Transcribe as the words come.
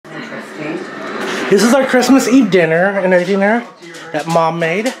This is our Christmas Eve dinner and everything there that Mom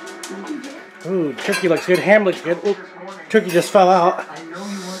made. Ooh, turkey looks good. Ham looks good. Ooh, turkey just fell out.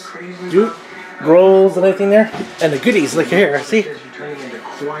 Dude, rolls and everything there. And the goodies, look here. See?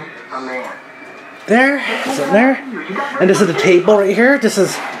 There. It's in there. And this is the table right here. This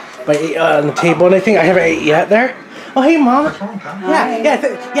is my on the table and everything. I haven't ate yet there. Oh, hey, Mom.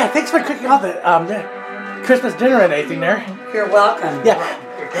 Yeah, thanks for cooking all the Christmas dinner and everything there. You're welcome. Yeah.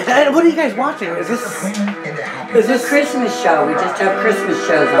 And what are you guys watching? Is this a Christmas show? We just have Christmas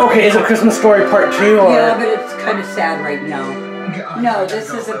shows on. Okay, is it Christmas Story Part 2? Or? Yeah, but it's kind of sad right now. No, this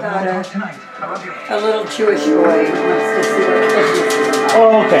is about a little Jewish boy who wants to see what Christmas is about.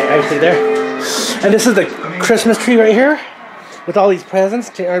 Oh, okay, I see there. And this is the Christmas tree right here with all these presents.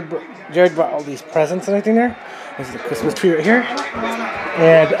 Jared brought all these presents and everything there. This is the Christmas tree right here.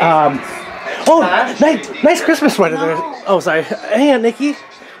 And, oh, nice Christmas sweater there. Oh, sorry. Hey, Aunt Nikki.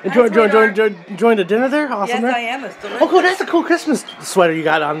 Enjoying the dinner there? Awesome. Yes, there? I am. It's delicious. Oh, cool. That's a cool Christmas sweater you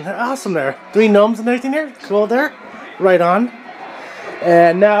got on. Awesome there. 3 gnomes and everything there. Cool there. Right on.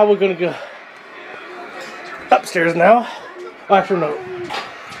 And now we're going to go upstairs now. Oh, actually, no.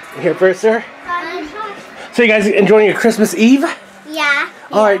 Here first, sir. So you guys enjoying your Christmas Eve? Yeah.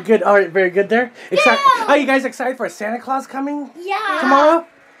 All right, good. All right, very good there. Are you guys excited for Santa Claus coming? Yeah. Tomorrow?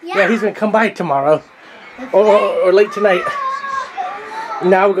 Yeah, he's going to come by tomorrow. Or late tonight.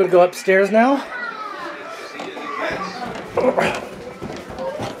 Now we're going to go upstairs now.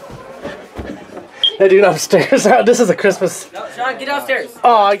 They're doing upstairs. This is a Christmas. No, Sean, get upstairs.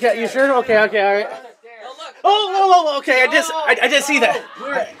 Oh, yeah, you sure? Okay, all right. Oh, okay. I didn't see that.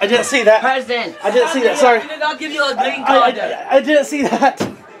 I didn't see that. Present. I didn't see that. Sorry. I'll give you a green card. I didn't see that. You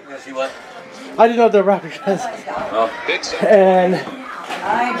want to see what? I didn't know the wrapping was. Oh, And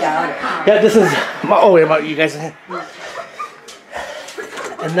I doubt it. yeah, this is my. Oh, wait, about you guys.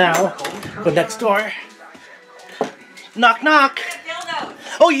 And now, go next door. Knock, knock.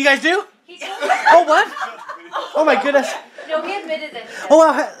 Oh, you guys do? Oh, what? Oh my goodness. No, he admitted that. Oh,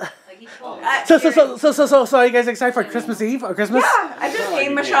 wow. So, are you guys excited for Mm-hmm. Christmas Eve or Christmas? Yeah, I just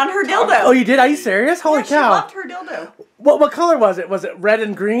gave Michonne her dildo. Oh, you did? Are you serious? Holy She cow. loved her dildo. What color was it? Was it red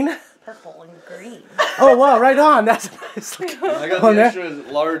and green? Purple and green. Oh, wow, right on. That's nice. I got the extra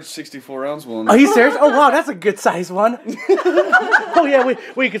large 64-ounce one. Are you serious? Oh, wow, that's a good size one. Oh, yeah,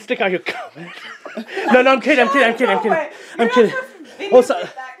 we could stick out your comment. No, I'm kidding. I'm kidding. Oh, sorry.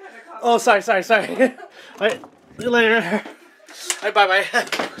 All right, see you later. All right, bye-bye.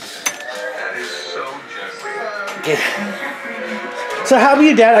 Okay. So how are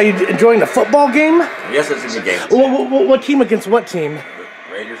you, Dad? Are you enjoying the football game? yes, it's a good game. What team against what team?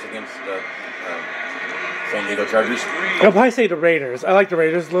 Raiders against San Diego Chargers. I'll probably say the Raiders. I like the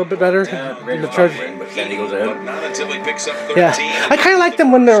Raiders a little bit better than the Chargers. But San Diego's ahead. Not until he picks up 13. Yeah, I kind of like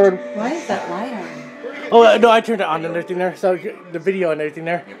them when they're. Why is that light on? Oh no, I turned it on and everything there. So the video and everything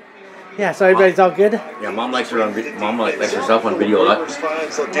there. Yeah, so everybody's all good. Yeah, Mom likes her on. Mom likes herself on video a lot.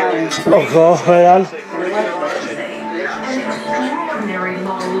 Oh, cool. Right on.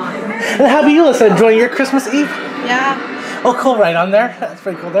 And how about you, Alyssa? Enjoying your Christmas Eve? Yeah. Oh, cool. Right on there. That's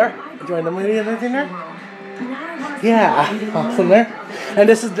pretty cool there. Enjoying the movie and everything there. Yeah, awesome there. And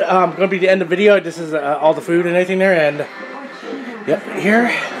this is going to be the end of the video. This is all the food and everything there. And yep, here.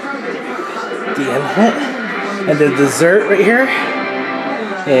 The end of it. And the dessert right here.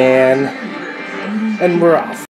 And we're off.